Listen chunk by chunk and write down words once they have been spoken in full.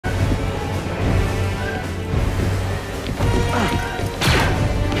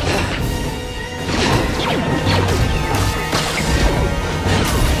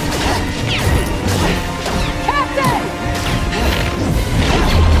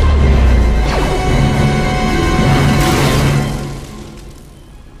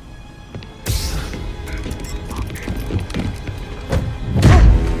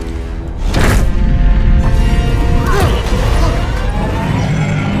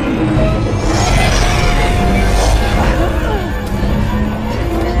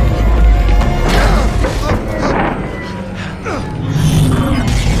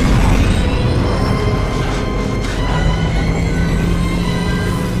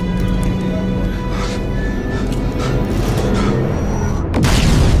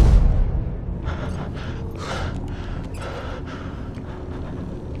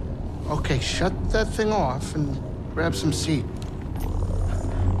shut that thing off and grab some seat.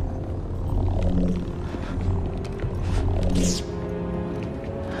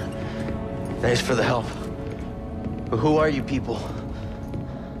 Thanks for the help. But who are you people?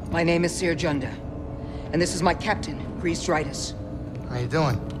 My name is Sir Junda, and this is my captain, Grease Dritus. How you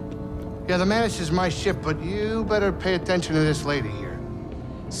doing? Yeah, the Mantis is my ship, but you better pay attention to this lady here.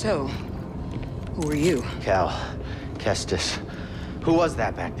 So, who are you? Cal. Kestis. Who was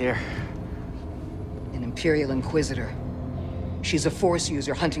that back there? An Imperial Inquisitor. She's a Force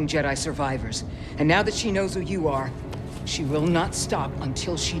user hunting Jedi survivors. And now that she knows who you are, she will not stop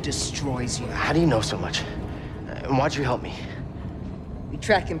until she destroys you. How do you know so much? And why'd you help me? We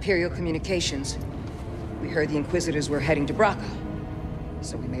track Imperial communications. We heard the Inquisitors were heading to Braca,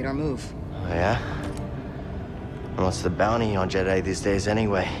 so we made our move. Oh, yeah? And what's the bounty on Jedi these days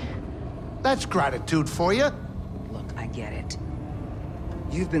anyway? That's gratitude for you. Look, I get it.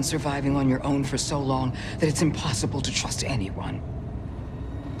 You've been surviving on your own for so long that it's impossible to trust anyone.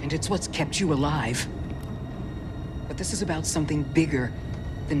 And it's what's kept you alive. But this is about something bigger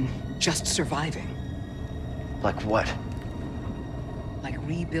than just surviving. Like what? Like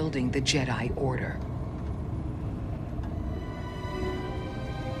rebuilding the Jedi Order.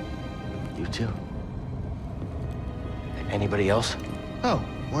 You too? Anybody else? Oh,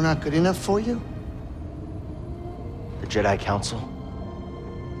 we're not good enough for you? The Jedi Council?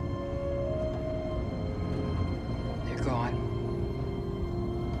 They're gone.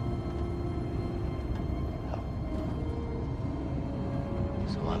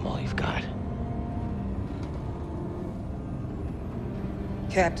 So I'm all you've got.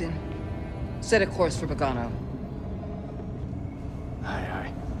 Captain, set a course for Bogano. Aye,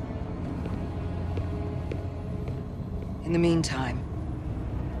 aye. In the meantime,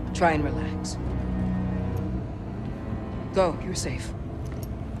 try and relax. Go, you're safe.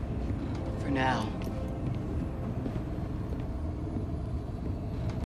 For now.